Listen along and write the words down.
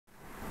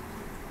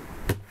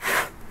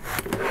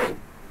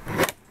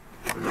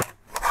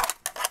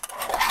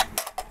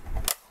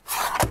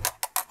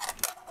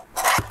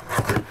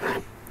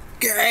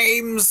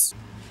Games!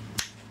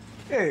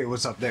 Hey,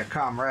 what's up there,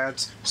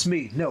 comrades? It's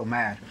me,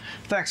 Nomad.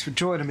 Thanks for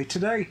joining me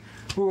today.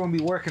 We're going to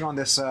be working on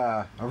this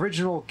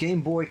original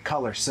Game Boy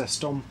Color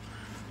system.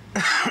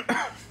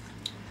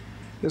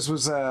 This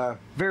was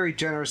very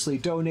generously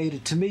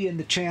donated to me and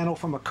the channel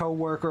from a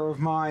co-worker of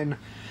mine,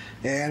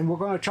 and we're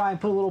going to try and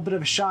put a little bit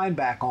of a shine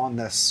back on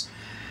this.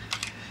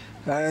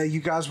 You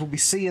guys will be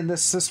seeing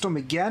this system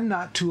again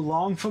not too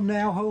long from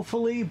now,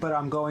 hopefully, but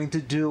I'm going to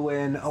do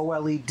an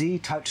OLED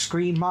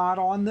touchscreen mod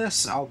on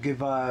this. I'll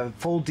give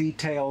full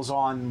details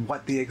on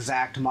what the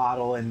exact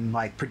model and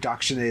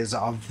production is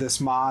of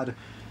this mod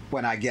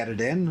when I get it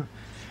in.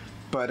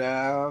 But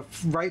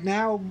right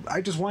now,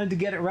 I just wanted to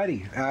get it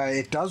ready.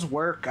 It does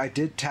work. I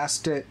did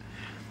test it.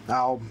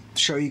 I'll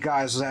show you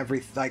guys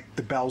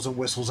the bells and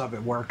whistles of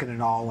it working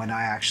and all when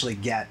I actually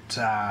get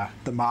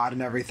the mod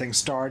and everything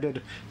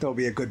started. There'll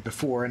be a good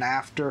before and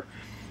after.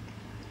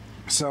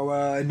 So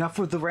enough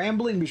with the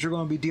rambling, because you're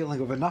going to be dealing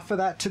with enough of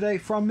that today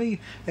from me,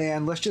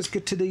 and let's just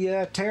get to the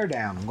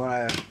teardown. I'm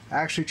going to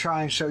actually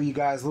try and show you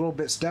guys a little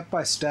bit step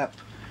by step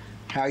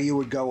how you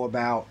would go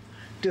about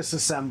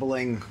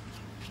disassembling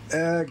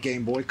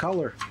Game Boy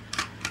Color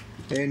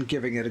and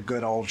giving it a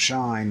good old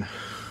shine.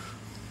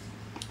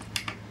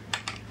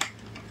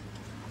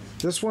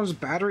 This one's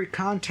battery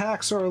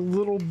contacts are a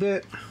little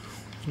bit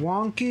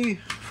wonky,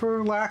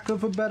 for lack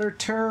of a better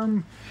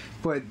term,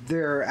 but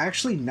they're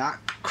actually not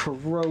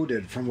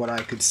corroded from what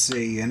I could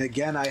see. And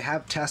again, I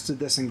have tested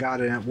this and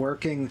got it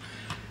working,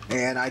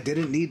 and I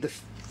didn't need to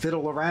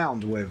fiddle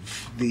around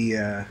with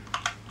the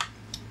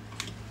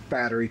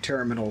battery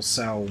terminals,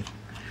 so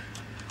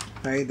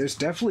there's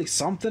definitely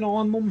something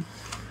on them.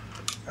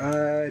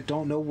 I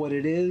don't know what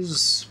it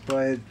is,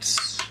 but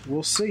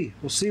we'll see.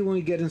 We'll see when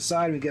we get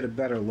inside and we get a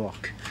better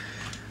look.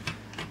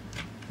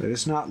 But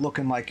it's not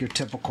looking like your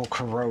typical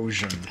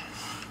corrosion.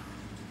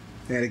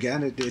 And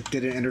again, it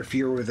didn't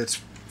interfere with its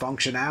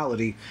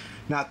functionality,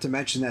 not to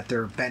mention that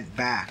they're bent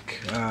back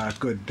a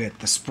good bit,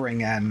 the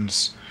spring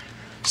ends.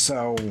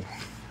 So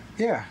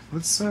yeah,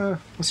 let's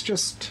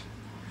just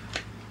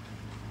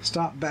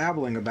stop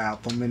babbling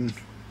about them and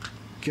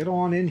get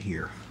on in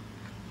here.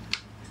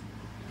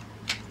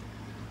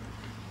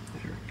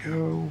 There we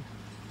go.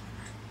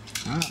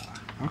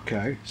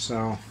 Okay,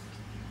 so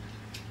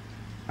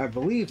I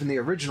believe in the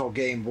original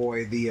Game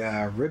Boy,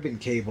 the ribbon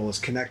cable is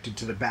connected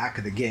to the back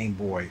of the Game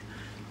Boy.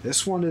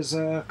 This one is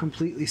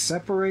completely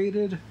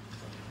separated.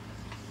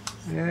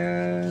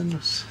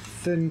 And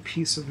thin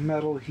piece of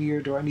metal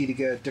here. Do I need to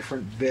get a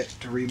different bit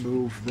to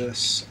remove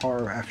this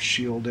RF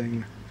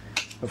shielding?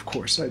 Of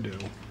course I do.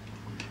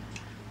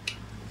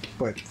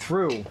 But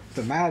through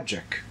the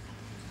magic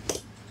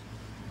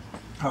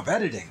of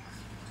editing,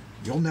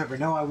 you'll never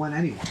know I went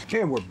anywhere.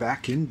 And we're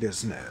back in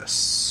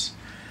business.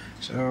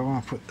 So I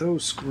want to put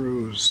those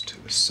screws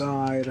to the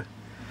side.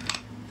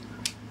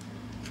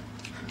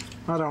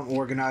 I don't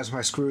organize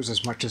my screws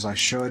as much as I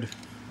should.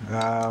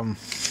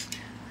 This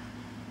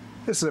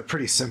is a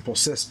pretty simple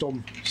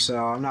system, so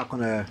I'm not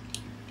going to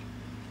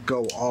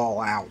go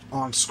all out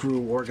on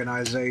screw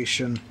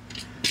organization.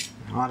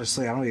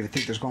 Honestly, I don't even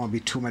think there's going to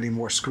be too many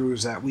more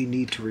screws that we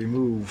need to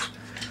remove.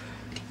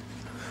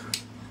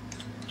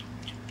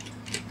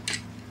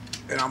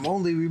 And I'm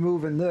only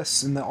removing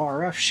this and the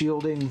RF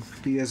shielding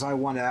because I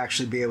want to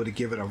actually be able to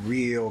give it a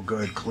real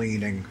good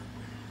cleaning.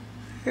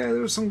 Yeah,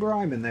 there was some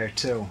grime in there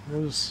too. It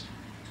was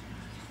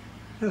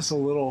just a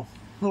little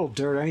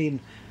dirt. I mean,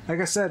 like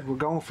I said, we're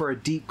going for a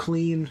deep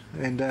clean,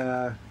 and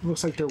it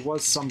looks like there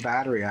was some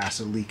battery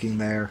acid leaking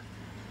there.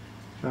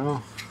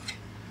 Oh.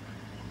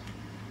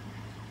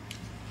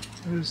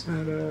 What is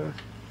that?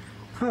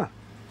 Huh.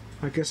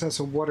 I guess that's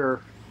a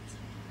water...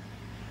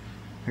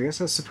 I guess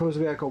that's supposed to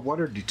be like a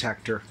water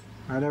detector.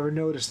 I never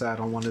noticed that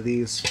on one of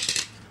these.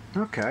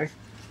 Okay.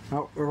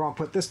 Well, we're going to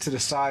put this to the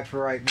side for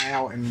right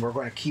now, and we're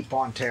going to keep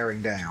on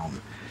tearing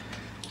down.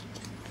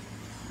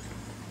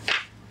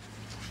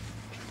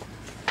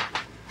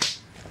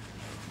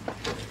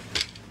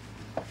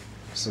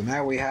 So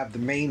now we have the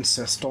main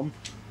system.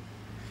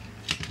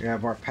 We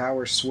have our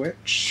power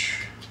switch.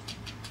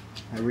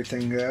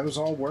 Everything that was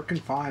all working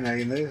fine. I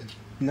mean, there's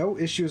no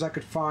issues I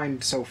could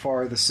find so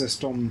far. The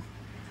system.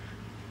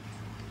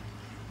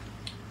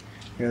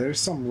 Yeah, there's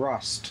some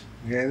rust.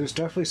 Yeah, there's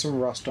definitely some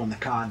rust on the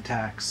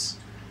contacts.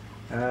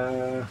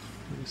 Let's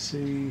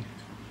see.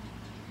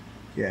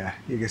 Yeah,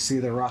 you can see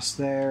the rust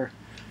there.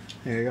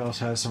 And it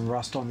also has some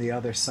rust on the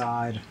other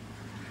side.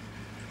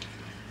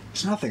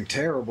 It's nothing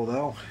terrible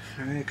though.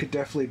 I mean, it could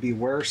definitely be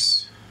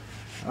worse.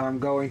 I'm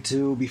going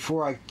to,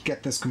 before I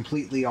get this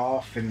completely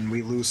off and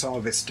we lose some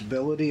of its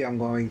stability, I'm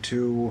going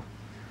to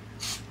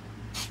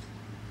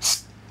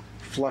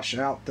flush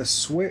out the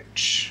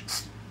switch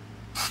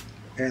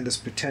and this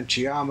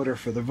potentiometer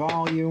for the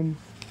volume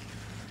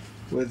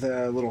with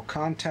a little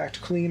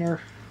contact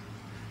cleaner.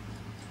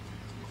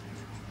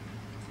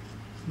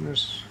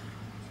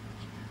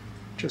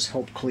 Just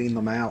help clean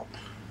them out.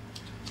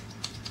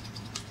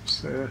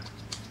 So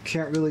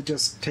can't really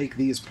just take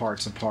these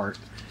parts apart.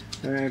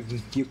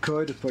 And you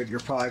could, but you're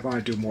probably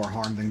going to do more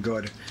harm than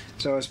good.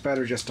 So it's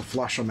better just to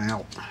flush them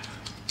out.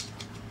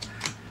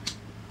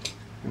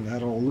 And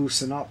that'll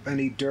loosen up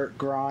any dirt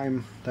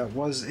grime that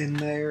was in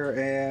there.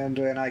 And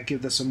when I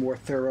give this a more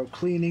thorough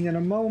cleaning in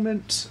a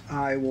moment,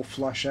 I will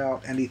flush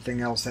out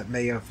anything else that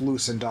may have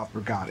loosened up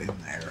or got in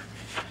there.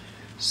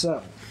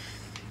 So,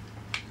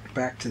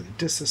 back to the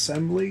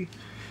disassembly.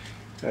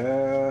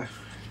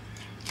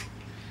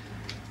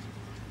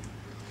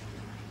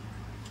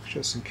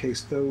 Just in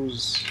case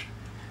those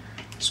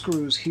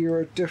screws here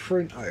are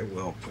different, I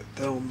will put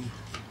them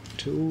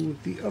to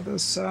the other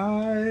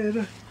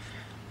side.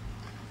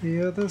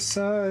 The other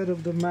side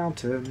of the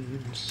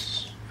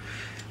mountains.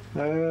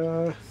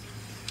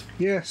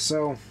 Yeah,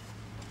 so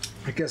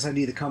I guess I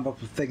need to come up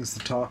with things to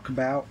talk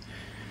about.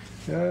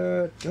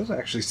 It does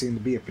actually seem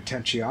to be a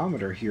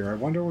potentiometer here. I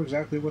wonder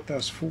exactly what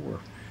that's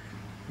for.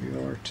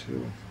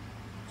 VR2.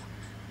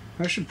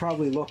 I should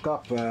probably look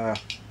up,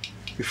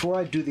 before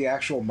I do the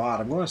actual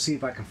mod, I'm going to see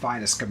if I can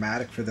find a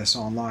schematic for this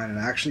online and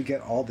actually get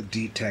all the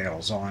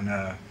details on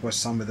what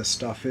some of this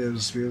stuff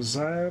is, because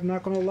I'm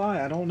not going to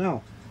lie, I don't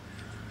know.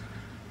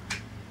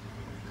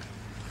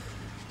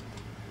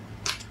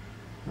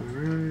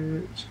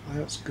 Alright,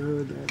 that's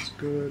good, that's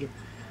good.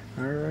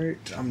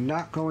 Alright, I'm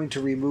not going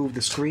to remove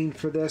the screen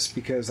for this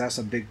because that's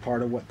a big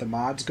part of what the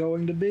mod's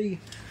going to be.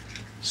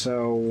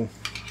 So,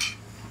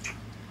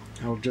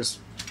 I'll just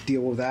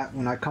deal with that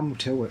when I come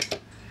to it.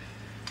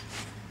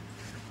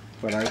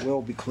 But I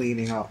will be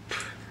cleaning up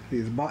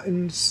these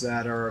buttons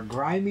that are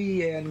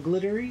grimy and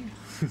glittery.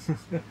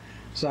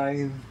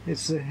 So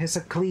it's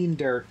a clean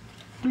dirt.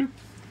 Bloop.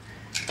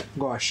 I'm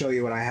going to show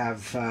you what I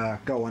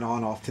have going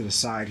on off to the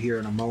side here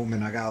in a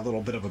moment. I got a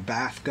little bit of a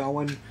bath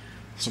going,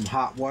 some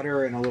hot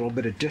water and a little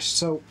bit of dish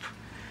soap.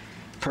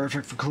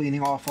 Perfect for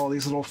cleaning off all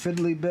these little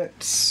fiddly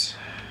bits.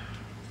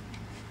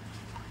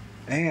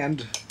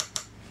 And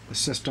the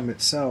system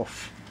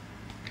itself.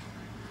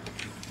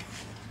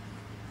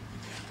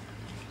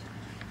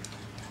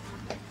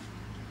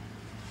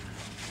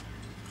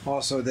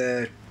 Also,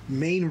 the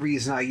main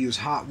reason I use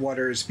hot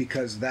water is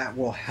because that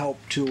will help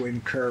to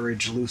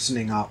encourage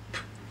loosening up.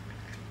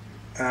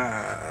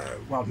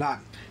 Well, not,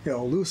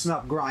 loosen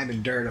up grime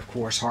and dirt, of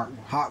course.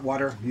 Hot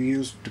water you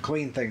use to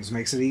clean things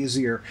makes it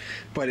easier,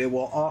 but it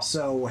will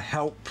also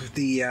help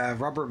the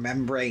rubber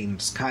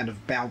membranes kind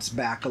of bounce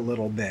back a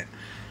little bit,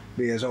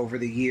 because over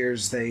the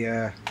years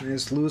they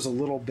just lose a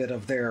little bit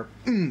of their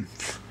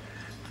oomph.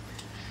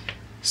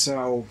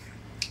 So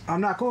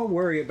I'm not going to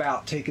worry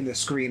about taking the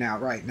screen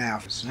out right now.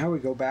 So now we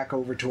go back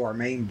over to our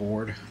main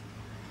board.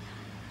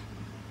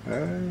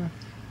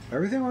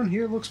 Everything on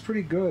here looks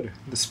pretty good.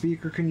 The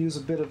speaker can use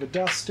a bit of a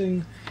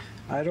dusting.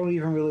 I don't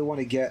even really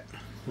want to get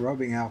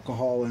rubbing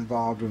alcohol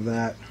involved with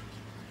that.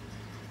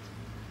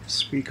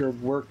 Speaker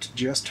worked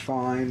just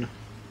fine.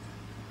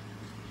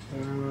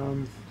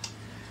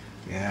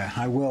 Yeah,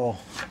 I will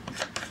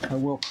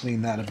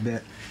clean that a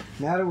bit.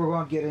 Now that we're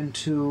going to get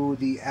into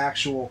the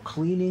actual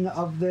cleaning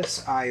of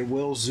this, I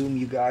will zoom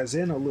you guys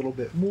in a little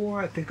bit more.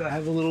 I think I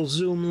have a little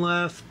zoom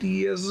left.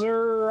 Yes,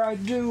 sir, I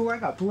do. I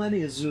got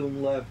plenty of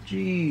zoom left.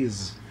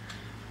 Jeez.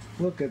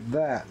 Look at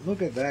that.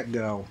 Look at that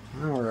go.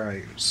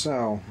 Alright,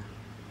 so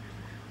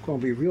I'm going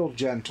to be real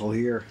gentle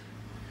here,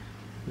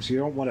 because you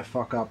don't want to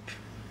fuck up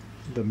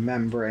the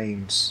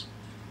membranes.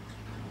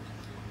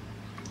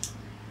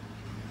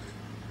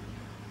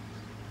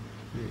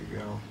 There you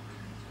go.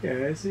 Yeah,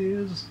 this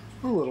is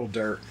a little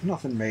dirt,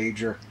 nothing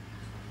major.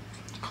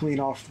 Clean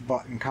off the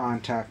button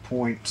contact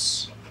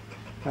points.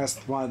 That's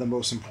one of the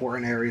most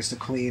important areas to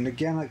clean.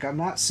 Again, like, I'm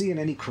not seeing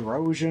any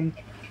corrosion.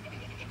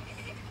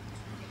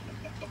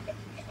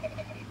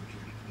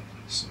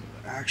 So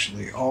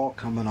actually all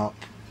coming up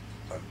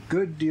a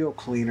good deal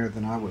cleaner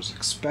than I was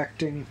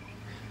expecting.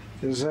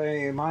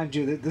 Mind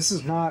you, that this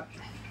is not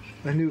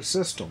a new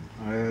system.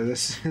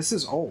 This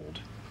is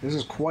old. This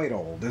is quite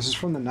old. This is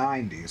from the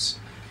 90s.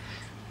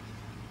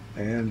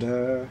 And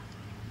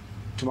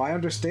to my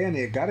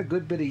understanding, it got a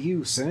good bit of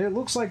use, and it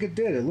looks like it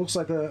did. It looks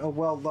like a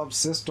well-loved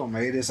system.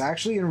 It is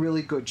actually in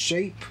really good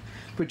shape,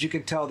 but you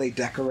can tell they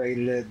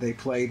decorated it, they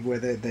played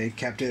with it, they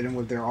kept it in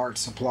with their art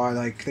supply,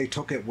 like they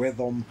took it with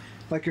them,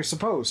 like you're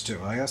supposed to.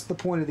 That's the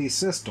point of these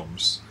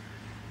systems.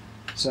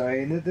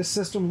 So this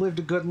system lived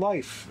a good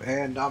life,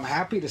 and I'm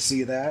happy to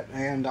see that,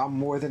 and I'm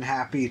more than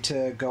happy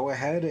to go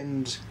ahead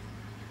and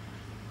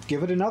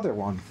give it another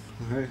one.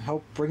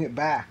 Help bring it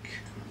back.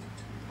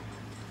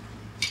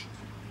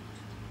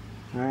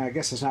 I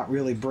guess it's not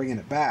really bringing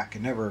it back.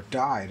 It never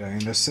died. I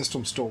mean, the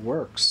system still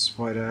works,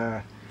 but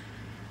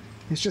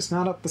it's just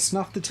not up to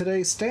snuff to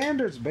today's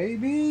standards,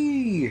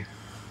 baby.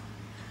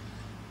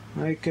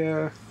 Like,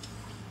 we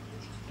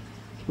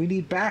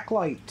need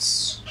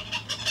backlights.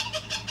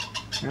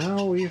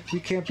 No, we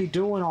can't be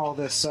doing all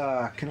this,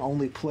 can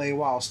only play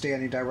while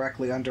standing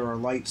directly under a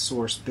light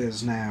source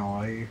biz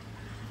now.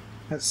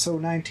 That's so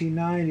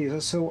 1990s,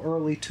 that's so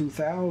early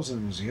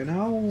 2000s, you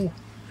know?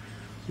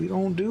 We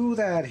don't do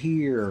that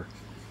here.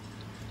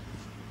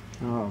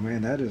 Oh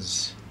man, that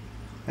is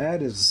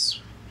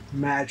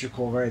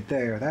magical right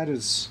there. That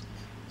is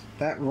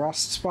that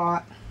rust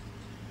spot,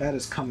 that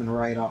is coming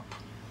right up.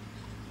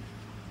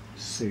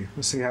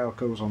 Let's see how it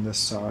goes on this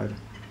side.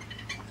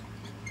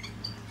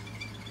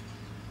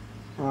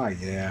 Oh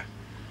yeah.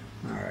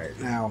 Alright,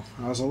 now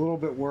I was a little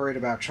bit worried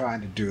about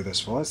trying to do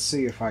this. Well, let's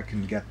see if I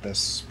can get this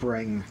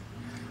spring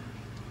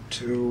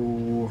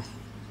to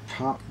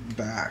pop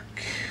back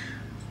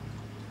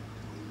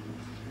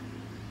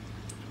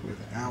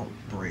without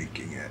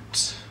breaking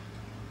it.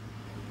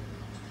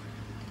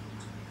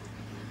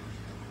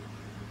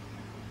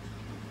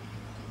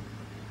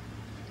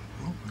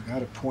 Oh, I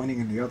got it pointing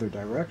in the other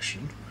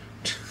direction.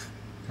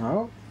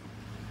 Oh,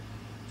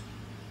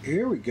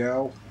 here we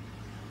go.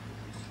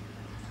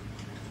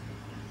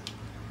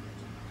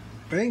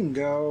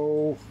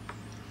 Bingo.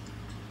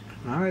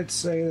 I'd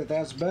say that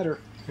that's better.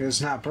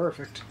 It's not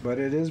perfect, but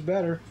it is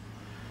better.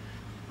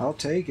 I'll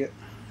take it.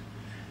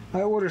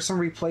 I ordered some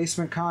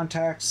replacement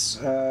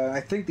contacts.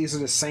 I think these are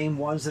the same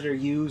ones that are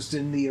used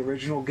in the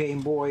original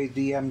Game Boy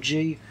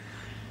DMG.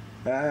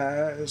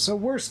 So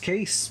worst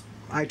case,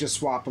 I just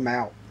swap them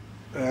out.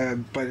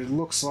 But it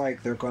looks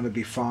like they're going to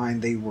be fine.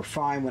 They were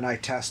fine when I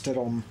tested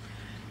them.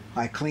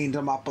 I cleaned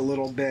them up a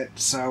little bit,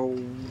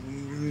 so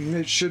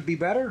it should be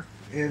better,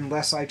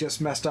 unless I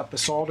just messed up the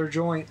solder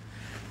joint,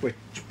 which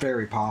is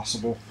very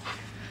possible.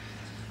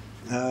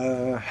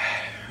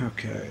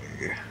 Okay.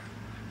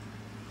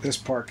 This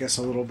part gets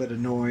a little bit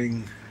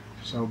annoying,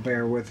 so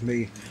bear with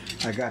me.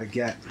 I gotta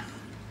get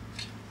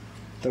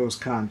those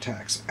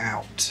contacts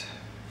out.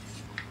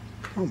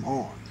 Come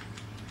on.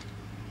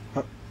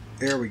 Oh,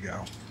 there we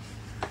go.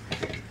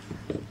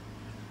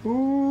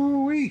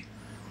 Ooh-wee.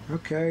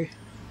 Okay.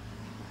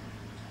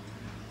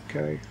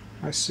 Okay.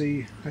 I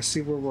see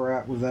where we're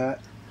at with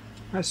that.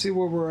 I see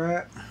where we're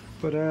at.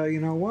 But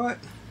you know what?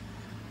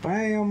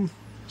 Bam.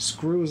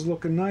 Screw is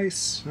looking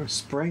nice.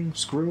 Spring,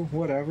 screw,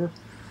 whatever.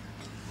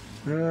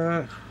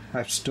 I'm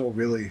still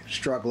really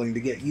struggling to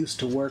get used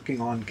to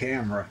working on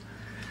camera.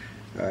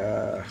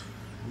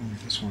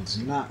 This one's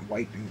not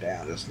wiping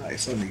down as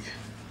nice.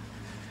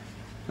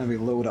 Let me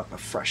load up a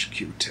fresh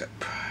Q-tip.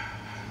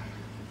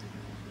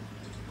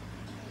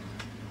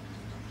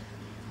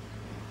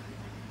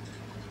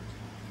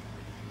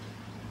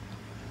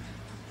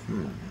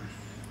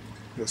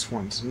 This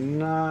one's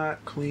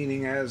not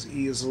cleaning as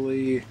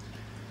easily.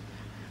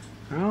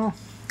 Well,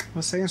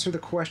 let's answer the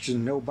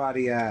question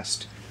nobody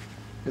asked.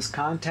 Is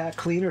contact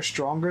cleaner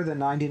stronger than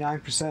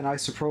 99%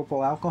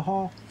 isopropyl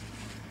alcohol?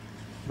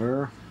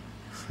 Or,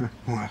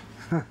 well,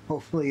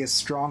 hopefully it's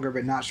stronger,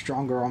 but not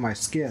stronger on my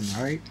skin,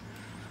 right?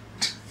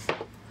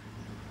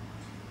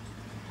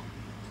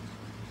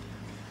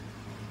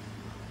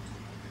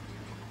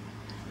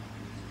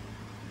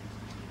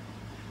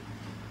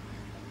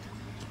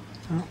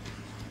 Oh.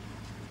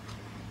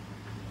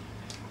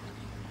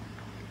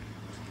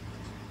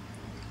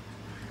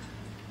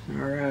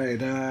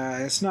 Alright,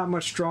 it's not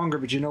much stronger,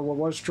 but you know what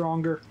was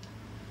stronger?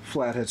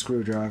 Flathead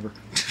screwdriver.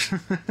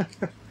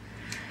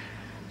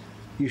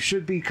 You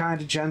should be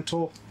kind of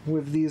gentle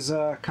with these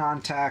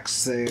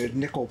contacts. They're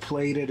nickel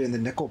plated, and the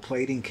nickel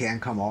plating can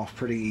come off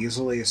pretty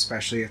easily,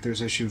 especially if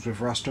there's issues with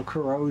rust or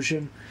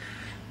corrosion.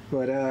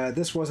 But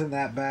this wasn't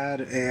that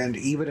bad, and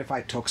even if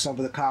I took some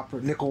of the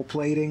copper nickel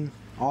plating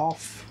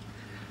off,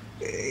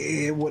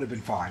 it would have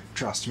been fine,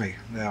 trust me.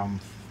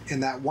 In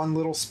that one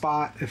little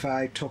spot, if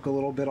I took a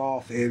little bit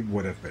off, it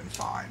would have been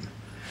fine.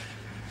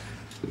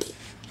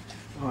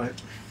 But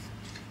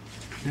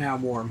now,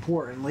 more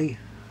importantly,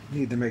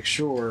 need to make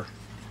sure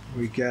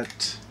we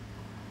get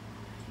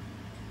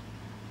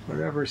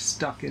whatever's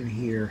stuck in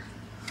here.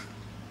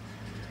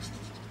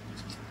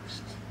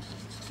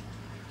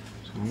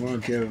 So I'm going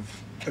to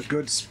give a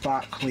good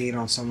spot clean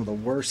on some of the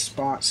worst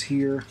spots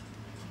here.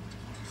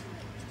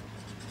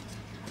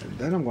 And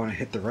then I'm going to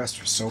hit the rest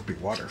with soapy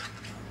water.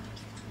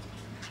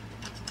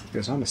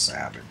 Because I'm a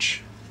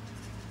savage.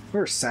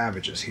 We're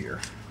savages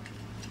here.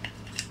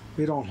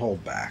 We don't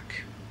hold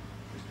back.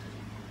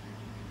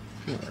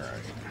 Alright.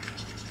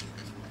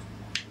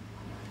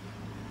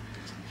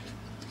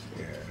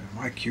 Yeah,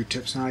 my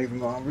Q-tip's not even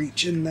going to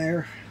reach in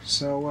there.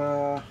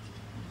 So,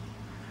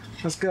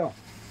 let's go.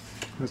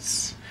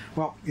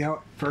 Well, you know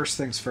what? First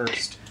things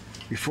first.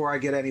 Before I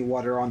get any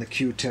water on the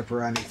Q-tip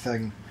or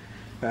anything,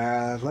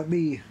 let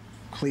me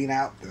clean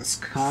out this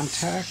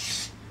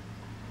contact.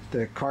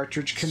 The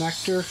cartridge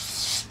connector.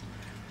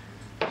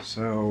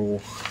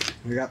 So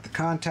we got the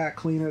contact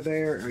cleaner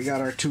there, and we got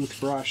our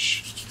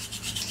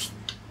toothbrush.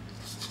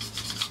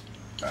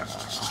 There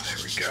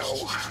we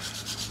go.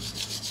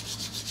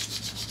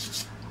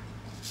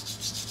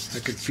 I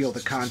could feel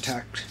the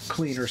contact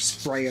cleaner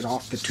spraying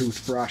off the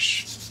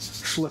toothbrush,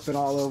 flipping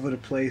all over the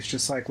place,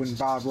 just like when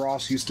Bob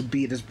Ross used to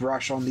beat his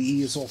brush on the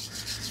easel.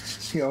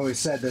 He always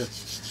said the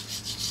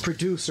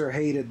producer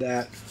hated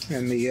that,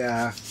 and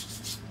the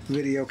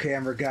video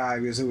camera guy,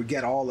 because it would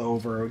get all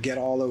over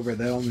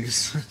them. He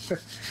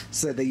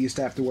said they used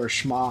to have to wear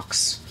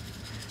schmucks.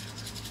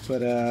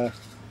 But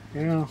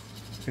you know,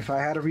 if I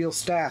had a real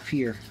staff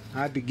here,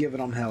 I'd be giving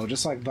them hell,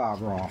 just like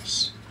Bob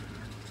Ross.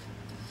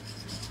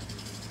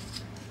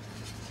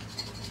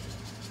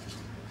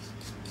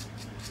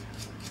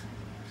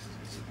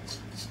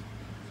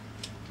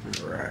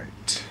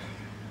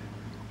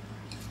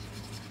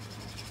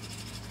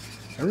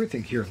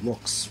 Everything here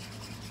looks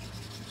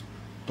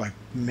like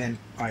mint.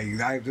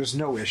 There's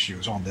no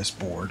issues on this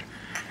board.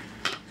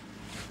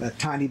 That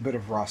tiny bit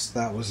of rust,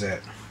 that was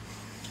it.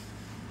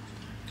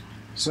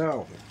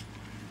 So,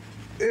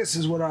 this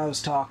is what I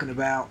was talking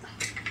about.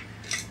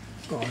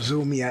 Gonna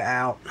zoom you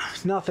out.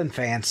 Nothing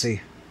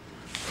fancy.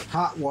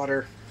 Hot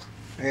water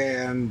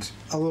and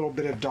a little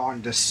bit of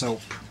Dawn dish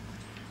soap.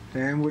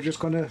 And we're just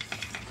gonna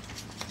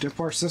dip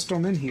our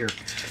system in here.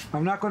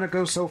 I'm not gonna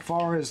go so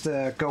far as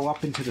to go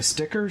up into the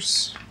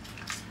stickers.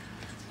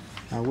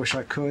 I wish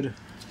I could.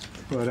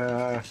 But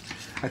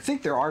I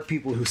think there are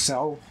people who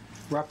sell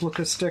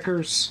replica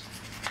stickers.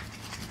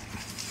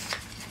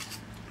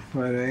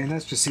 But and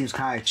that just seems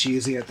kind of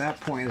cheesy. At that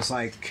point, it's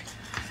like,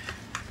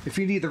 if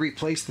you need to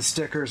replace the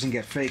stickers and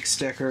get fake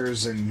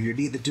stickers, and you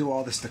need to do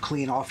all this to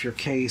clean off your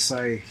case,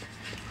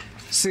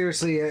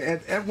 seriously,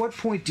 at what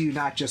point do you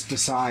not just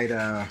decide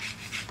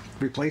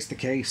replace the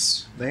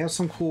case? They have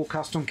some cool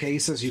custom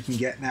cases you can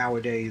get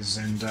nowadays,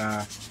 and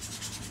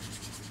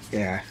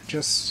yeah,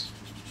 just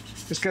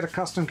get a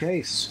custom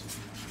case.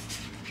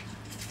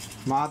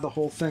 Mod the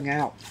whole thing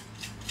out.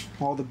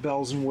 All the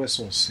bells and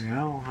whistles, you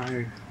know?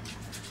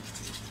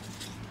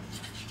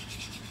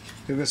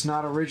 If it's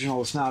not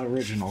original, it's not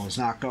original. It's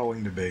not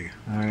going to be.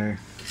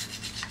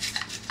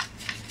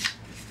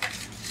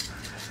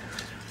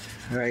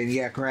 Alright,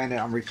 yeah, granted,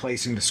 I'm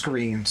replacing the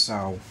screen,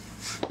 so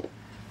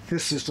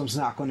this system's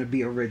not going to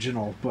be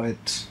original,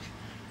 but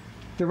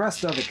the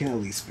rest of it can at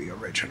least be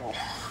original.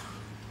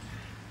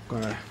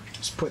 I'm gonna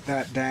just put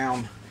that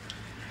down.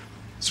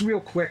 It's real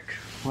quick,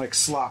 like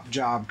slop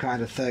job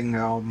kind of thing.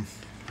 I'm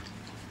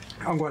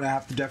going to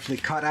have to definitely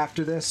cut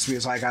after this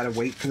because I got to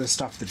wait for this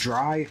stuff to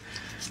dry.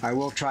 I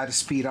will try to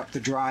speed up the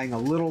drying a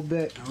little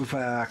bit with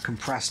a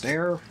compressed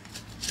air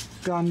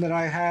gun that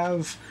I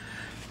have.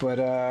 But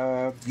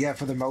yeah,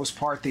 for the most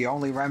part, the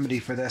only remedy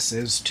for this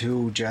is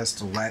to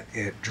just let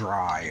it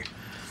dry.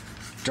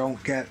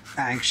 Don't get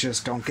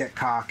anxious, don't get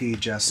cocky,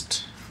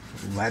 just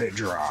let it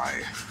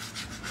dry.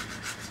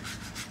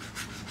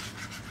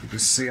 You can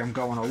see I'm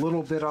going a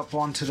little bit up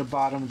onto the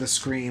bottom of the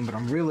screen, but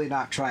I'm really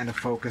not trying to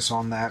focus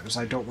on that because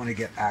I don't want to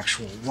get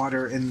actual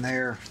water in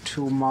there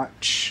too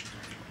much.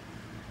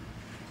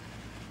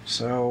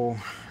 So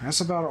that's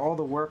about all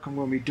the work I'm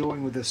going to be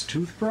doing with this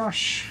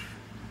toothbrush.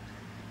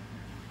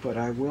 But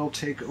I will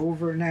take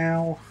over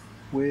now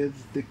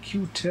with the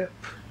Q-tip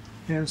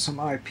and some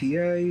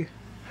IPA.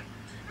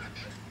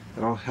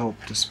 That'll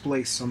help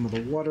displace some of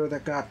the water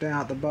that got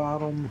down at the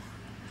bottom.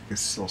 You can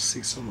still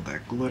see some of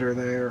that glitter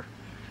there.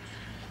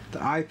 The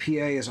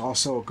IPA is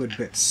also a good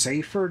bit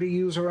safer to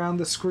use around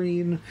the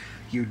screen.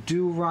 You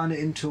do run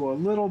into a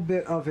little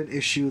bit of an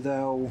issue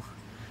though.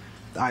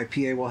 The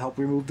IPA will help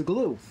remove the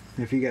glue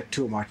if you get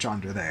too much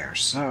under there.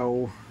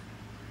 So,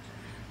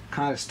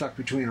 kind of stuck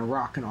between a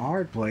rock and a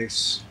hard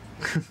place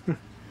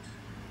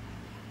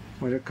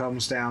when it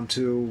comes down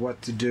to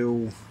what to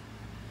do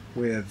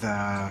with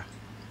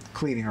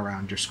cleaning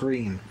around your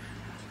screen.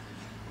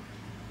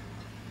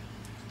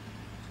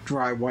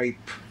 Dry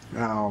wipe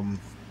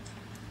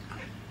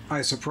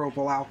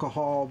isopropyl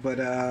alcohol, but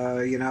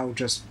you know,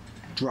 just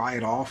dry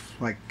it off,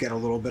 like get a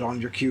little bit on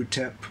your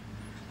Q-tip,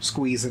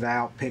 squeeze it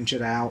out, pinch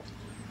it out.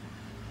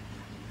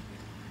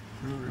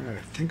 Alright,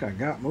 I think I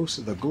got most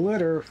of the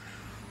glitter.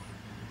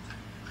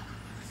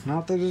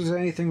 Not that there's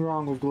anything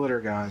wrong with glitter,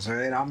 guys.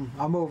 Alright,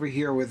 I'm over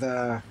here with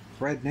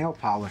red nail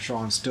polish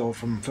on still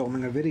from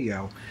filming a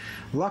video.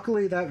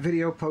 Luckily that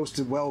video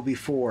posted well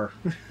before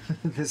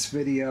this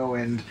video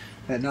and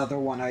another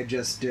one I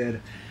just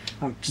did.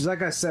 Just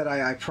like I said,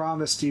 I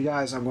promised you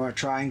guys I'm going to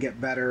try and get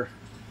better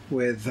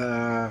with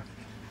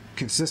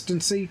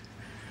consistency.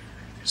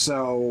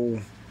 So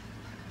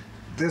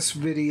this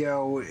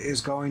video is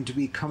going to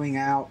be coming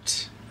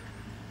out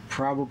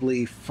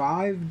probably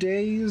 5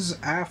 days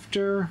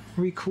after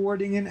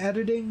recording and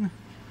editing,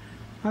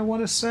 I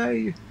want to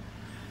say.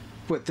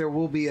 But there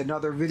will be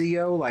another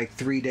video like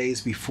 3 days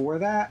before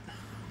that.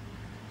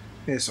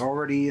 It's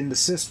already in the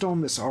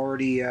system. It's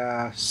already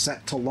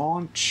set to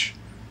launch.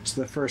 It's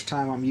the first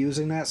time I'm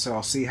using that, so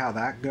I'll see how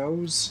that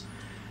goes.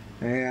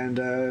 And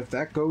if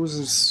that goes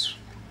as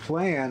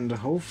planned,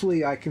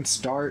 hopefully I can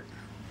start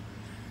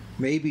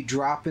maybe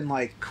dropping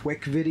like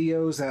quick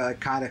videos that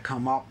kind of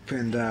come up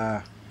and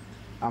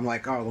I'm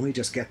like, oh, let me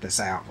just get this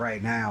out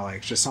right now.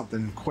 Like just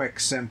something quick,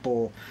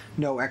 simple,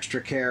 no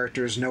extra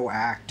characters, no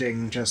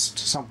acting, just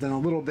something a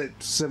little bit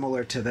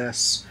similar to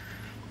this.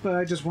 But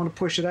I just want to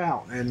push it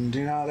out, and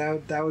you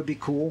know, that would be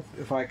cool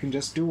if I can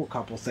just do a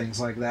couple things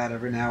like that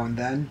every now and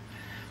then.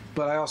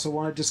 But I also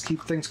want to just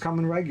keep things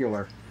coming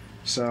regular.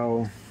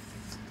 So,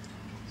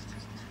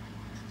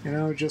 you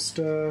know, just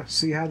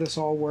see how this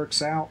all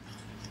works out.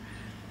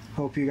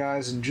 Hope you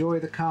guys enjoy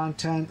the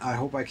content. I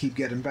hope I keep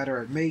getting better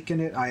at making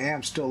it. I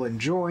am still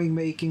enjoying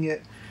making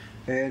it.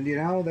 And, you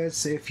know,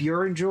 that's, if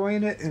you're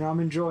enjoying it and I'm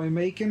enjoying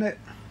making it,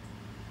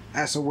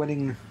 that's a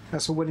winning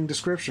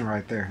description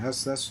right there.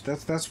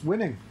 That's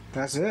winning.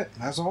 That's it.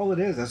 That's all it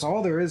is. That's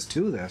all there is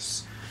to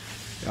this.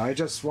 I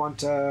just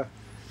want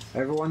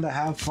everyone to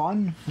have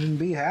fun and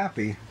be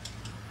happy.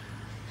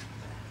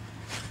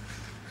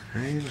 I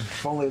mean,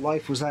 if only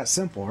life was that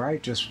simple,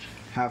 right? Just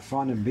have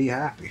fun and be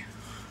happy.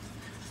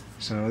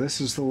 So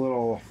this is the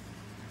little...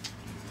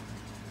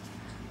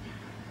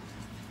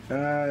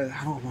 I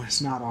don't know,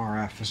 it's not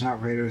RF, it's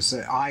not radio, it's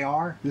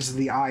IR. This is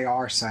the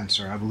IR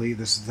sensor. I believe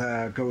this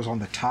is goes on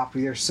the top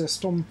of your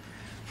system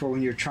for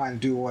when you're trying to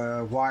do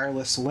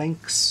wireless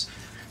links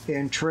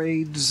and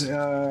trades.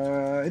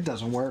 It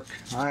doesn't work.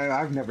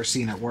 I've never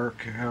seen it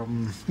work.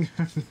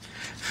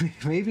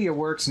 Maybe it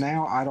works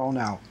now, I don't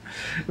know.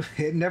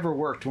 It never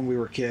worked when we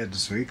were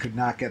kids. We could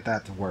not get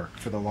that to work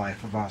for the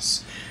life of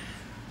us.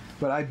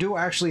 But I do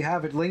actually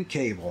have a link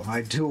cable.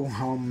 I do,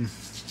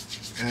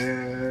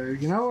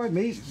 you know what,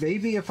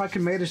 maybe if I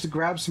can manage to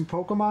grab some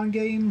Pokemon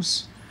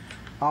games,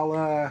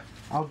 I'll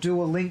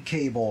do a link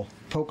cable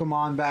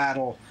Pokemon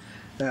battle,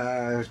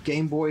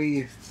 Game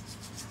Boy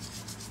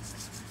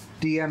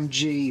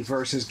DMG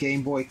versus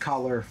Game Boy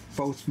Color,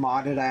 both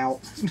modded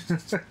out.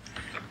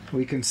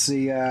 We can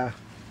see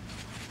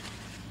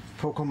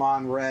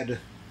Pokemon Red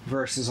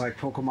versus like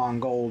Pokemon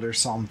Gold or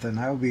something.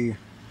 That would be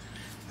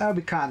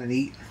kind of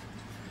neat.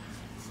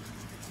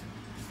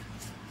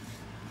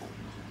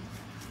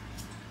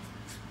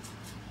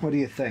 What do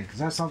you think? Is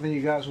that something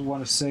you guys would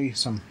want to see?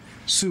 Some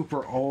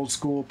super old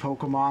school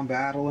Pokemon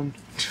battling?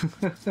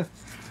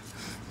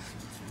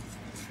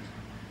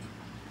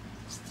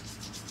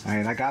 I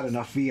mean, I got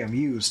enough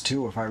VMUs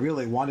too. If I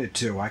really wanted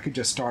to, I could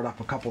just start up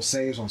a couple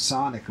saves on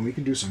Sonic and we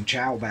can do some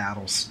Chow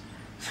battles.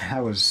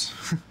 That was...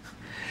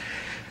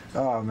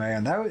 oh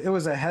man, it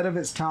was ahead of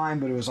its time,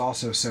 but it was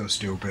also so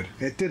stupid.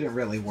 It didn't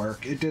really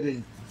work. It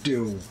didn't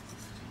do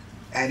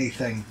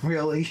anything,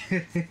 really.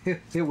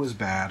 It was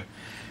bad.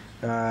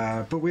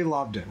 But we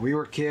loved it. We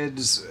were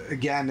kids.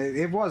 Again,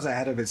 it was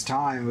ahead of its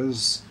time. It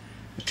was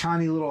a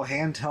tiny little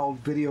handheld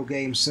video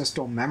game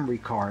system memory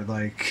card.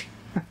 Like,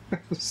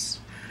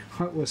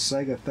 what was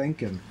Sega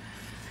thinking?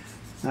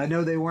 I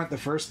know they weren't the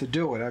first to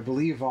do it. I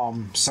believe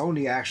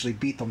Sony actually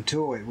beat them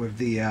to it with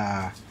the...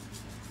 oh,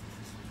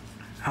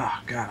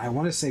 God, I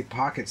want to say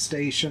Pocket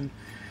Station.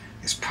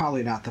 It's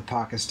probably not the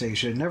Pocket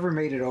Station. It never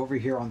made it over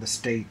here on the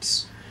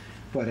States.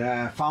 But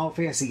Final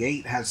Fantasy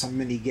VIII had some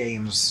mini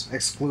games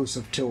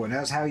exclusive to it. And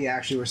that's how you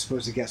actually were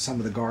supposed to get some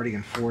of the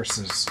Guardian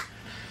Forces.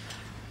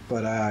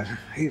 But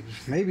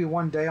maybe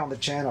one day on the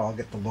channel I'll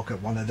get to look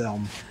at one of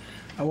them.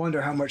 I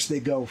wonder how much they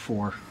go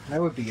for.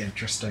 That would be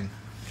interesting.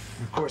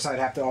 Of course, I'd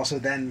have to also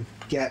then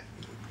get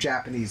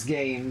Japanese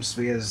games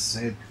because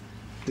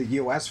the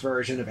US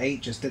version of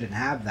 8 just didn't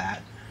have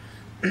that.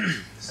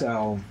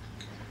 So,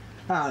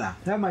 I don't know.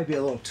 That might be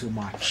a little too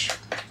much.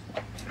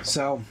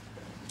 So...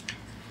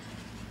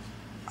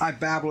 I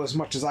babble as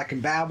much as I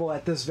can babble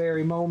at this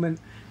very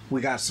moment.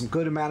 We got some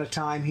good amount of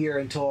time here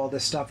until all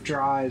this stuff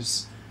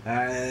dries.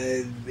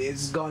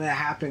 It's going to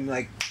happen,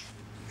 like,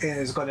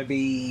 it's going to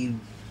be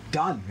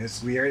done.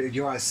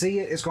 You want to see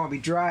it, it's going to be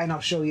dry, and I'll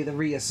show you the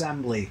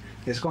reassembly.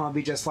 It's going to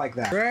be just like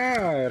that.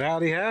 Right,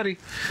 howdy, howdy.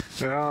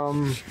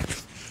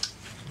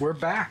 We're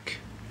back,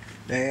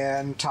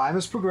 and time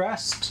has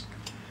progressed,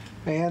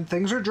 and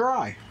things are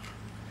dry.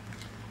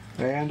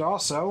 And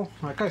also,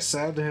 like I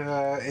said,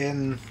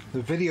 in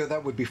the video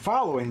that would be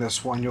following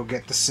this one, you'll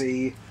get to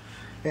see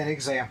an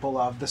example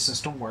of the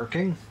system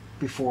working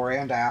before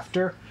and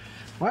after.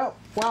 Well,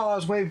 while I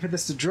was waiting for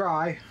this to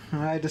dry,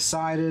 I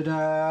decided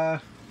I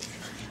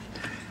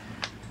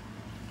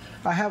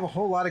have a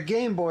whole lot of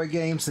Game Boy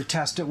games to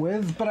test it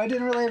with, but I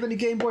didn't really have any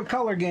Game Boy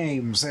Color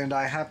games, and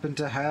I happen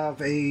to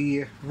have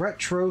a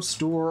retro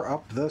store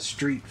up the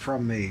street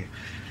from me.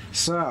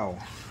 So...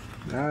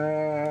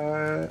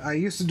 I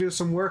used to do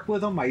some work with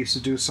them. I used to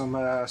do some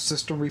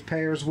system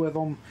repairs with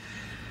them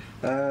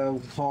a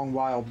long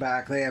while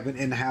back. They have an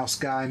in-house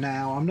guy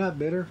now. I'm not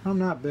bitter.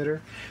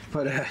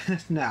 But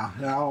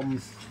no,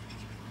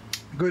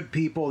 good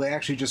people. They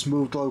actually just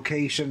moved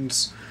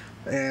locations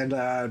and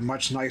a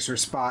much nicer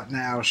spot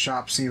now.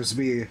 Shop seems to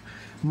be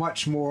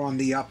much more on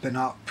the up and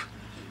up.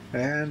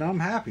 And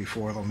I'm happy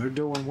for them. They're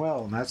doing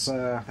well, and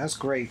that's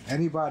great.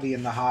 Anybody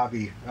in the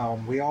hobby,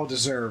 we all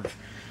deserve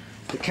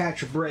to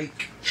catch a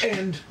break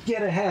and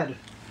get ahead.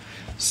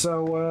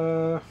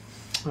 So,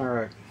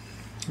 alright.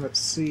 Let's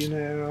see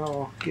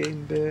now.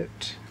 Game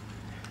bit.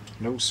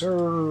 No,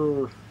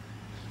 sir.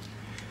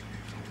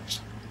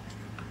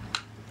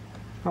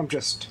 I'm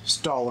just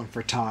stalling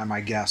for time,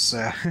 I guess.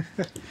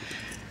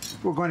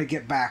 We're going to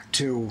get back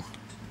to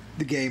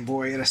the Game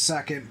Boy in a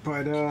second,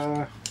 but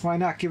why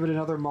not give it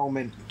another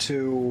moment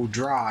to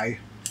dry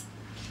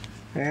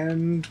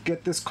and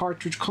get this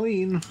cartridge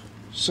clean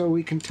so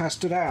we can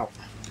test it out.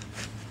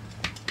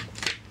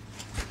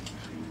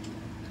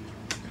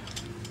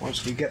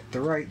 Once we get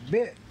the right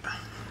bit.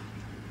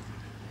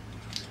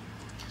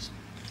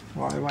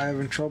 Why am I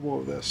having trouble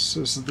with this?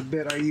 This is the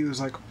bit I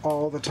use like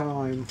all the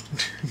time.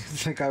 I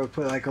think I would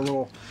put like a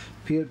little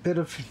bit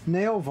of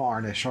nail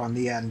varnish on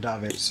the end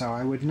of it so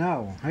I would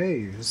know.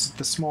 Hey, this is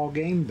the small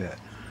game bit.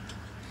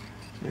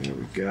 There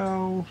we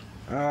go.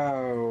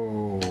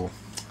 Oh.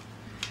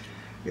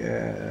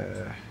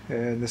 Yeah.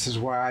 And this is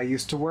why I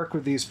used to work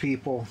with these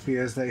people,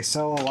 because they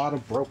sell a lot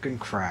of broken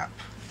crap.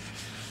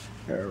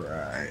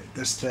 Alright,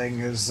 this thing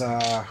is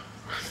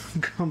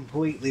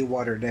completely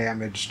water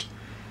damaged.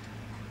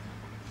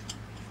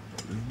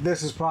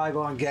 This is probably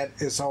going to get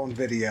its own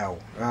video.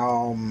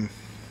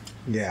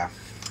 Yeah,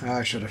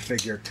 I should have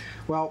figured.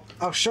 Well,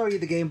 I'll show you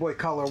the Game Boy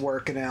Color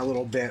working in a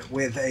little bit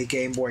with a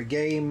Game Boy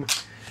game.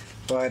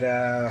 But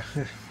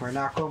we're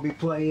not going to be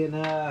playing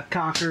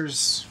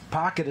Conker's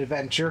Pocket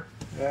Adventure.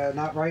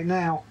 Not right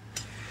now.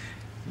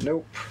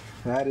 Nope.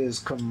 That is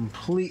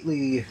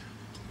completely...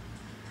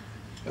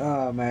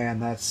 Oh man,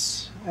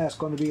 that's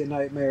going to be a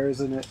nightmare,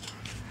 isn't it?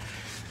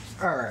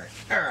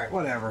 Alright,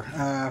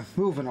 whatever.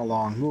 Moving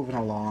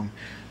along.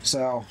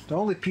 So, the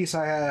only piece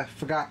I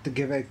forgot to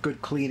give a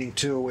good cleaning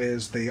to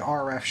is the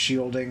RF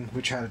shielding,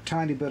 which had a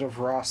tiny bit of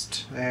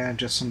rust and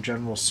just some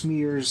general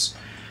smears.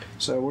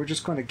 So we're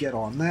just going to get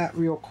on that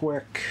real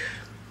quick.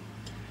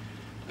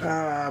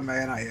 Man,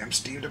 I am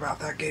steamed about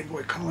that Game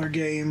Boy Color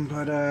game,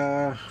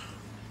 but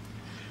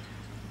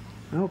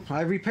nope,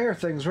 I repair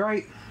things,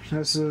 right?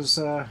 This is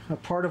a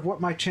part of what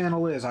my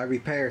channel is. I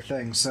repair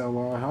things, so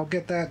I'll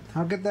get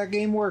that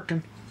game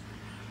working.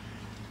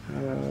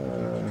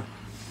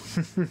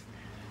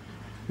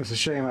 It's a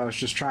shame. I was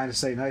just trying to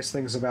say nice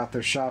things about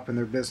their shop and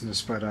their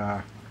business,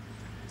 but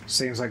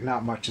seems like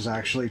not much has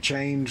actually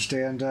changed,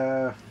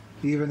 and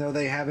even though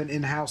they have an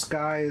in-house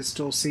guy, it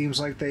still seems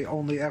like they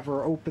only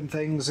ever open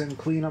things and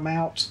clean them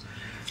out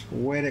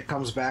when it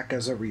comes back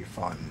as a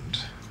refund,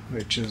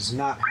 which is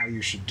not how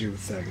you should do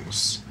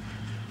things.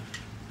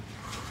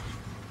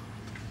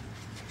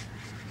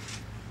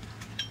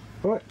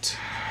 But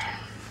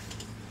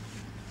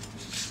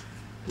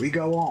we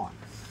go on.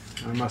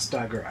 I must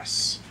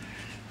digress.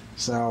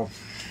 So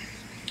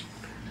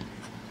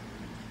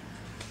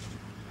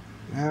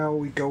now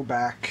we go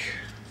back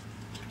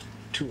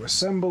to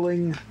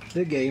assembling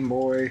the Game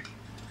Boy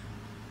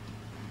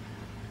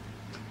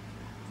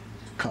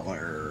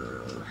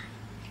Color.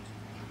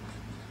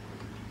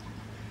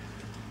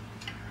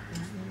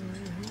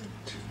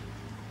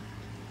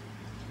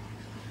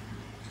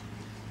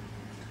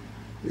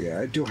 Yeah,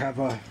 I do have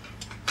a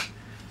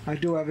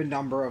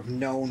number of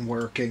known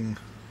working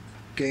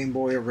Game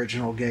Boy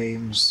original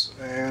games,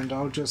 and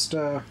I'll just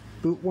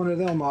boot one of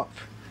them up.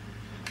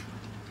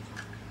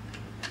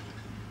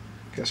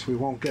 Guess we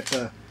won't get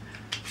the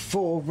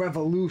full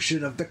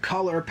revolution of the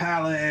color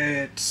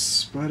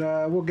palettes, but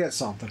we'll get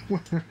something.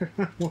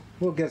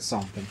 We'll get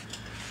something.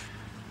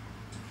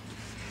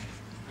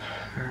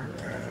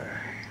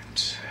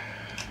 Alright.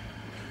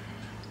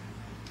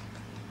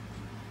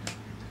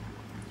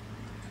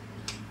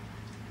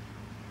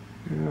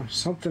 Yeah,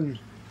 something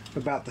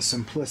about the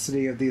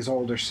simplicity of these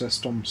older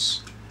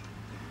systems.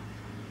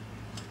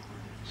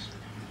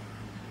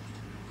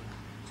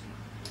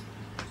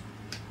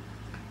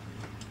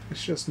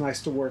 It's just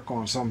nice to work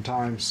on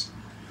sometimes.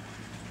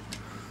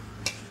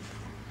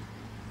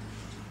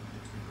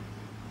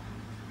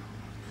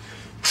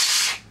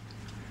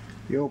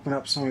 You open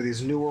up some of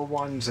these newer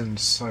ones and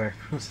it's like,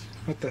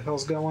 what the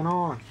hell's going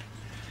on?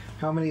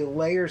 How many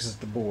layers is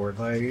the board?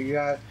 Like you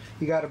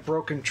got a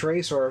broken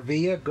trace or a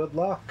via. Good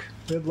luck.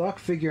 Good luck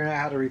figuring out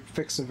how to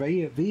fix a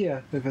via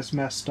if it's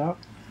messed up.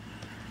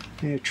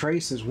 A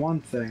trace is one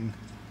thing,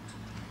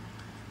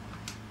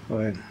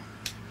 but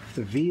if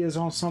the vias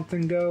on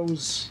something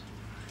goes,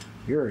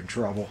 you're in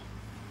trouble.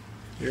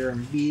 You're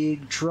in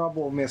big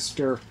trouble,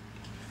 mister.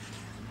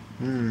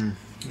 It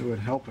would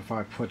help if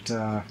I put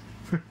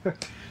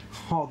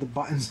all the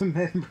buttons and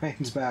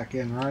membranes back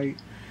in, right?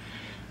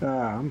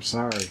 I'm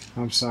sorry.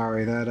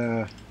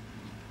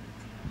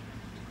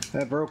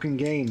 That broken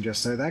game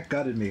just that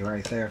gutted me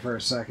right there for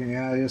a second.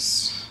 Yeah,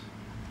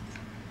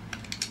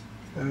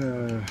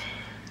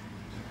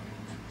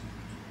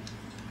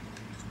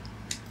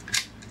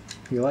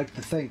 you like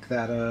to think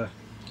that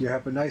you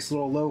have a nice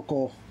little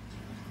local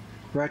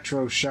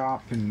retro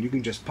shop and you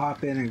can just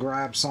pop in and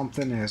grab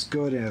something and it's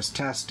good and it's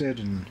tested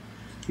and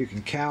you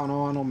can count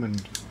on them,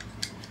 and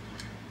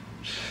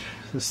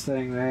this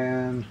thing,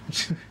 man,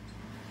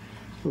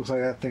 looks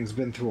like that thing's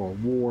been through a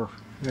war.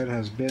 It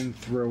has been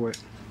through it.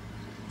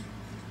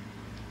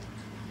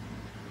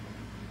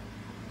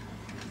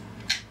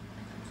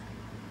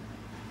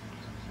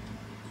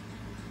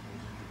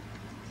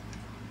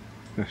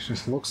 It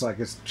just looks like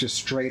it's just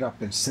straight up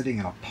been sitting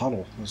in a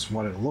puddle. Is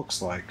what it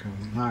looks like.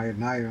 I'm not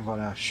even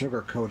gonna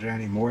sugarcoat it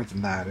any more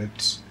than that.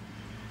 It's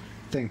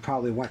thing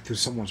probably went through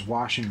someone's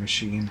washing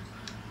machine.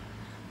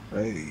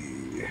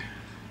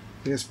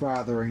 It's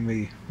bothering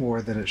me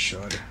more than it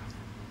should.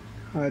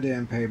 I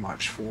didn't pay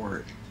much for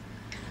it.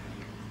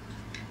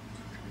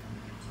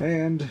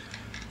 And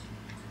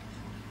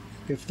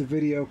if the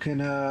video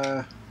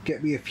can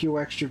get me a few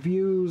extra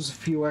views, a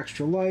few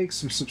extra likes,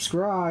 some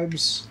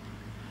subscribes,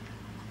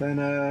 then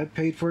it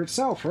paid for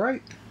itself,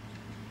 right?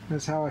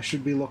 That's how I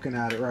should be looking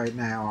at it right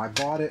now. I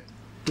bought it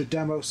to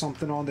demo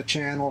something on the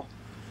channel,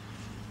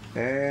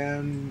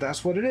 and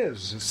that's what it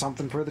is. It's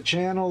something for the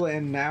channel,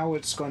 and now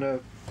it's going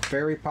to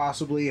very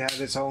possibly have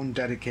its own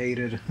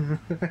dedicated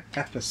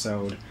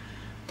episode,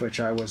 which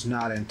I was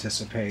not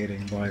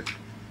anticipating, but,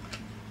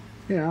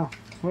 you know,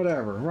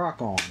 whatever.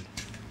 Rock on.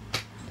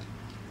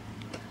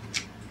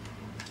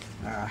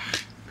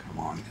 Come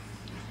on.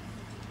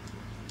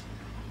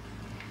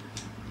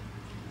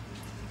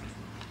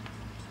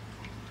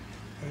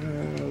 The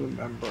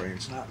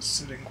membrane's not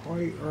sitting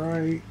quite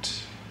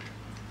right.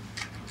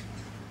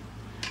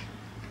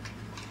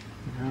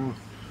 No.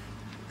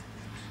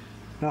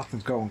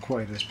 Nothing's going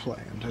quite as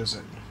planned, is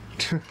it?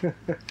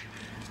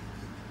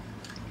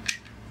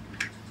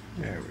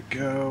 There we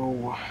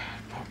go.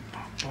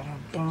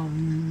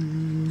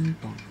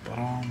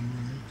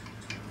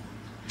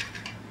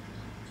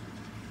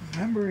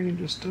 Membrane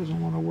just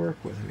doesn't want to work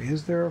with me.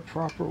 Is there a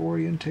proper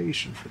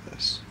orientation for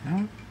this?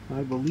 No?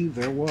 I believe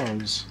there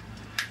was.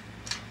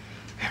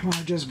 Am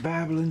I just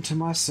babbling to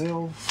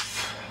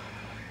myself?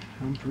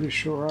 I'm pretty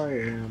sure I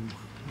am.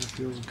 That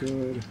feels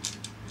good.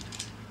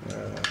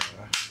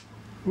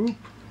 Whoop.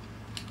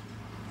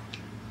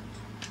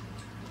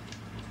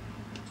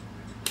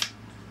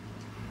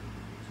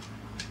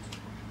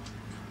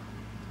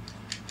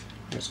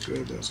 That's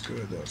good, that's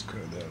good, that's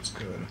good, that's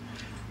good.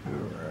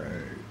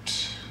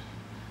 Alright.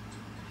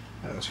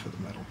 That's for the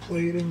metal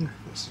plating.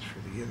 This is for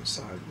the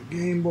inside of the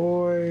Game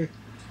Boy.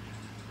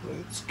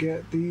 Let's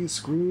get these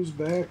screws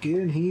back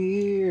in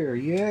here.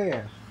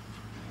 Yeah.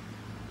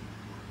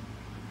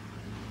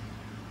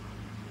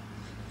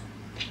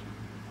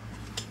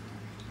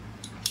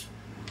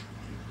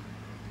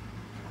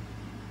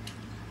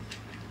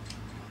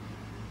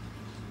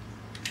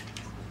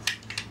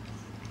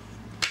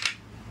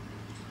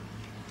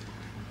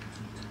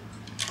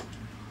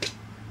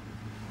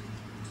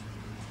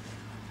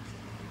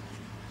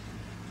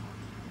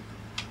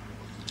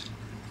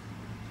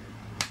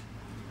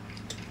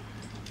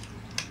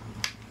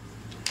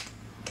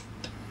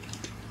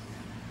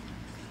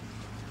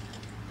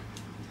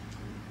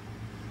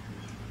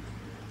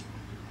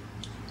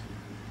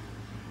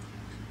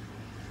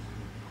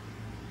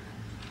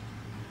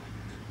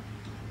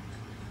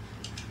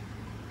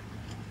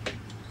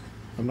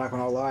 I'm not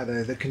gonna lie,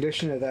 the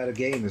condition of that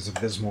game is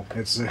abysmal.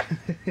 It's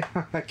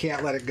I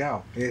can't let it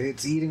go.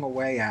 It's eating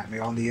away at me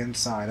on the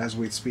inside as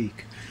we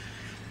speak.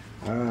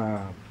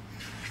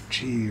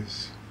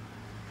 Jeez.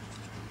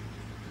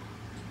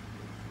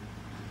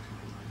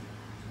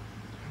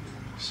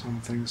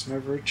 Some things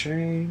never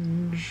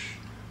change,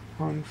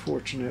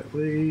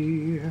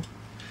 unfortunately.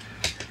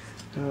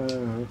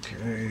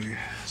 Okay,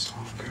 it's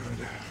all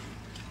good.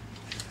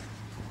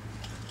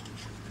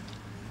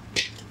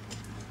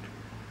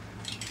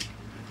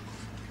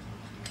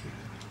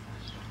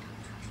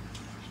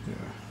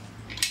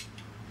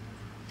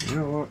 You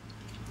know what?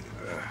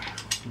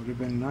 Would have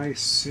been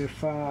nice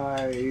if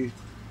I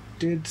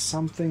did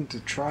something to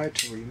try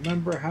to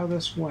remember how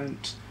this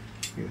went,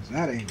 because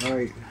that ain't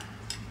right.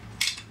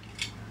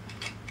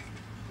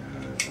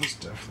 That's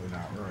definitely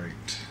not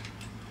right.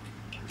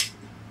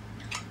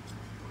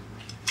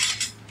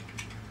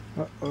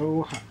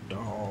 Uh-oh, hot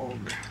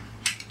dog.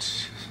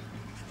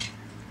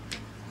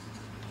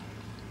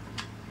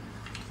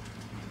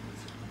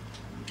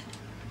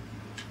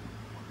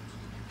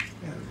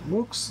 It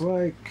looks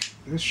like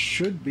this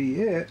should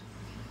be it,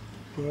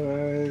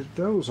 but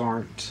those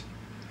aren't.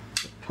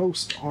 The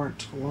posts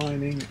aren't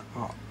lining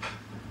up.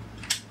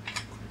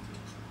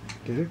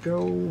 Did it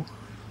go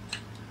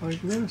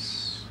like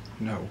this?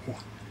 No.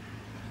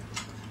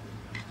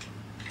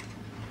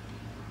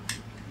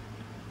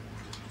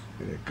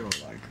 Did it go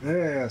like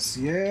this?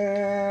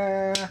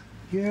 Yeah!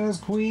 Yes,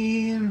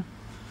 queen!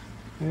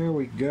 There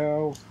we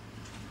go.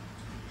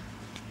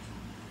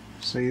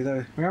 See,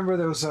 remember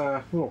those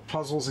little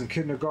puzzles in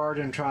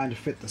kindergarten trying to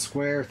fit the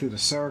square through the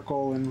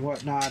circle and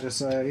whatnot?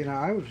 It's, you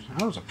know,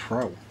 I was a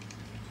pro.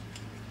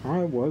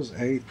 I was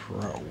a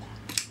pro.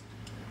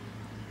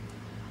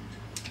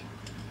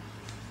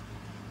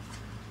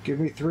 Give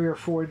me 3 or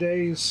 4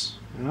 days,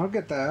 and I'll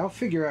get that. I'll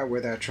figure out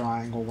where that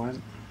triangle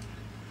went.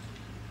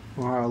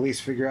 Or I'll at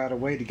least figure out a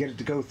way to get it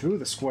to go through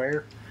the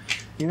square.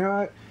 You know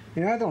what?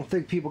 You know, I don't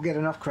think people get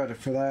enough credit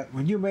for that.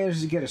 When you manage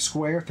to get a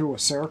square through a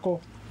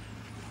circle,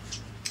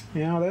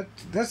 you know,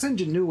 that's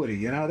ingenuity.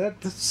 You know,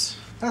 that's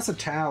a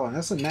talent.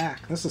 That's a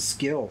knack. That's a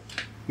skill.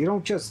 You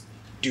don't just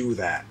do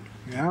that.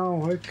 You know,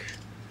 like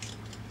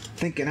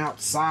thinking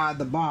outside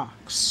the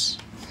box.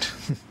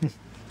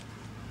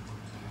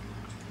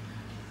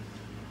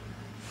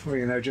 Or,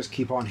 you know, just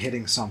keep on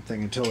hitting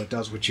something until it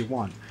does what you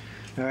want.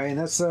 I mean,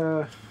 that's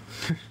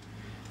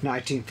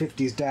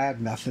 1950s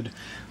dad method,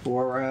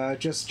 or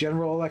just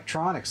general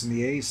electronics in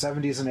the 80s,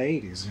 70s, and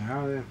 80s. You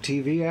know,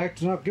 TV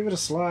acting up, give it a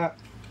slap.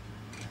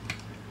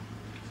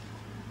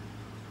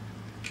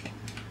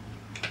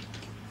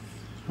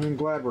 I'm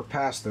glad we're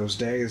past those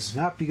days.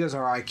 Not because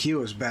our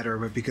IQ is better,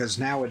 but because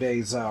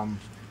nowadays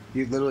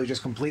you'd literally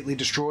just completely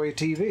destroy a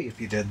TV if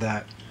you did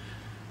that.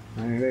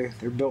 I mean,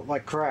 they're built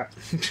like crap.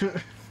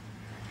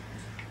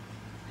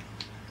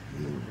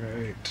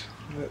 Alright,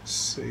 let's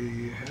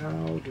see.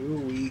 How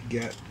do we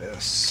get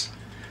this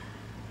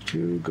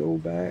to go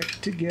back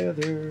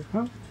together?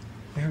 Oh,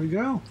 there we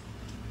go.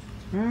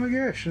 Oh my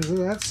gosh, is it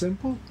that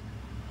simple?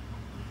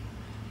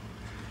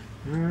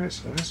 Alright,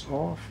 so that's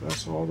off.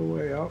 That's all the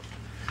way up.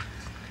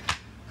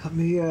 Let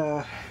me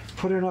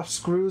put enough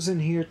screws in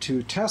here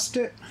to test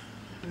it.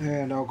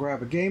 And I'll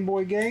grab a Game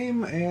Boy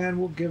game and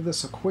we'll give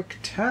this a quick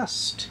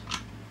test.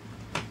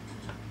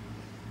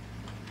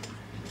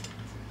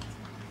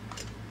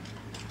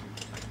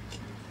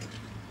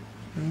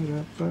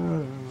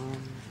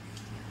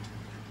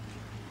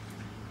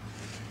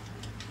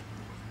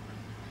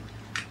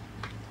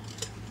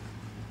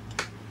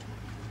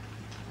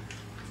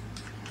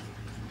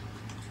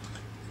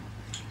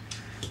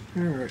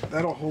 Alright,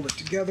 that'll hold it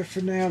together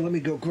for now. Let me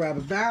go grab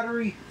a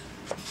battery.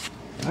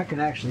 I can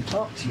actually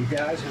talk to you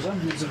guys because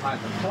I'm using my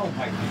lapel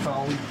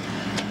microphone.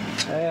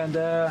 And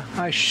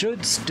I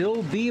should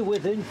still be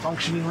within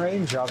functioning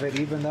range of it,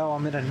 even though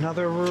I'm in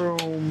another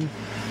room.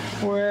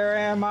 Where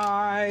am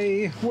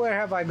I? Where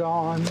have I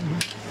gone?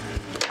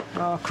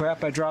 Oh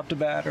crap, I dropped a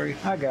battery.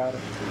 I got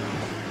it.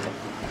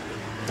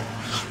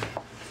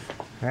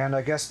 And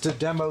I guess to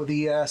demo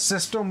the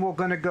system, we're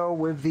going to go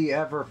with the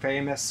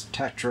ever-famous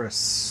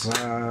Tetris.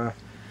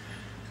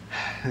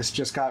 This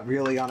just got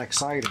really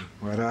unexciting,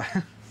 but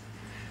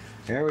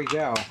there we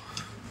go.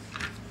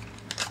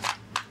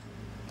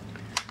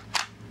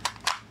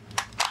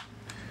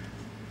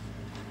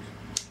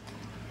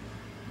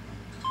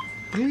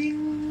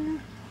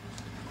 Bing!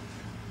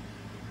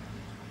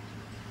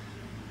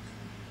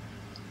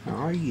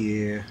 Oh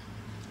yeah.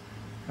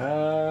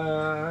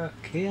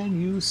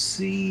 Can you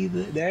see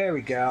the... There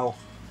we go.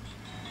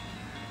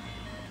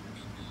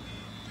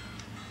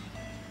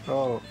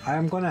 Oh,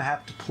 I'm gonna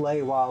have to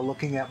play while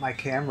looking at my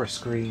camera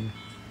screen.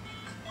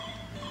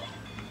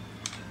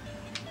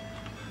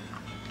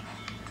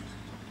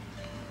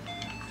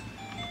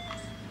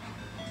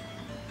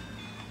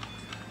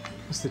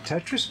 Is the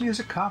Tetris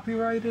music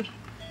copyrighted?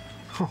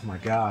 Oh my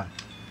god.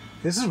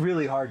 This is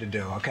really hard to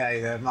do,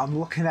 okay? I'm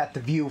looking at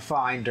the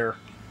viewfinder.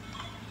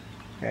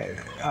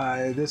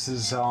 This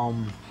is,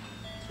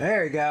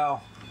 there you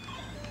go.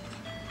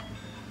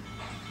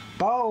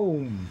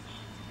 Boom!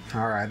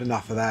 Alright,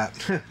 enough of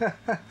that.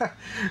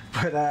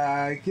 But,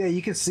 yeah,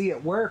 you can see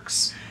it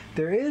works.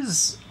 There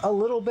is a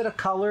little bit of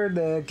color.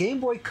 The Game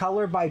Boy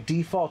Color by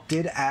default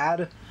did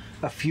add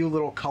a few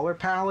little color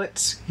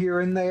palettes here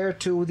and there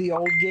to the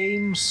old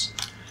games.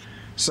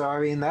 So,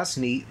 I mean, that's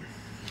neat.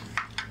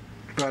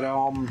 But,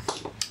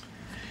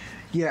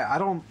 yeah,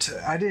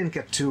 I didn't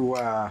get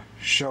to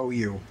show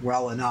you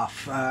well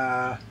enough.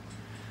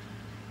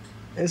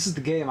 This is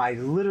the game I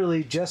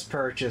literally just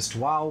purchased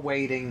while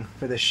waiting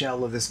for the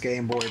shell of this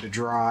Game Boy to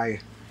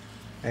dry.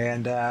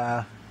 And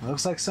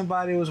looks like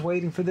somebody was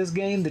waiting for this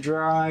game to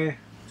dry.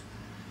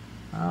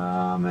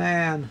 Oh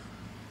man.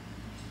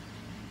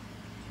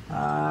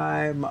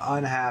 I'm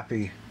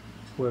unhappy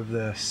with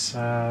this.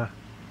 Well,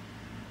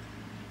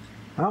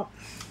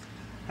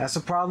 that's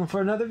a problem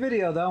for another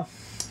video though.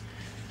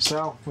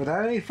 So,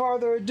 without any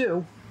further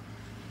ado,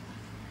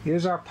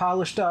 here's our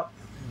polished up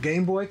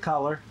Game Boy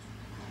Color.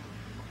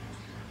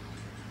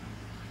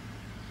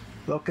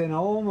 Looking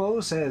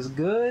almost as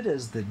good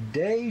as the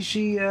day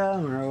she,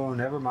 oh,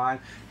 never mind,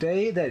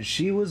 day that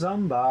she was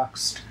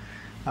unboxed.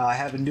 I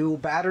have a new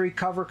battery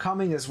cover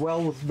coming as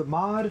well with the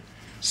mod.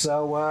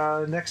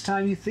 So, next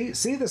time you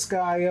see this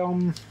guy,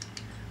 going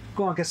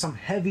to get some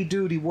heavy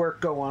duty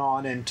work going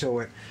on into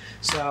it.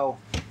 So,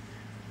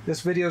 this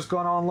video's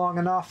gone on long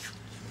enough.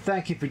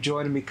 Thank you for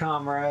joining me,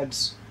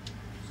 comrades.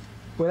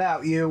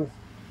 Without you,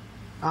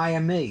 I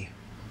am me.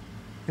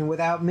 And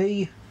without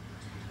me,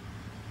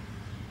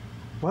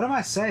 what am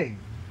I saying?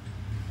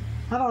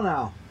 I don't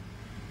know.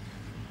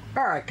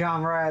 Alright,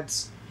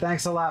 comrades.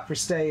 Thanks a lot for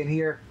staying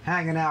here,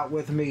 hanging out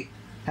with me,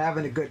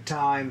 having a good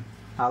time.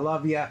 I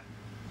love you.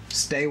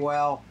 Stay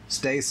well,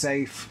 stay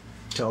safe.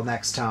 Till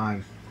next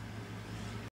time.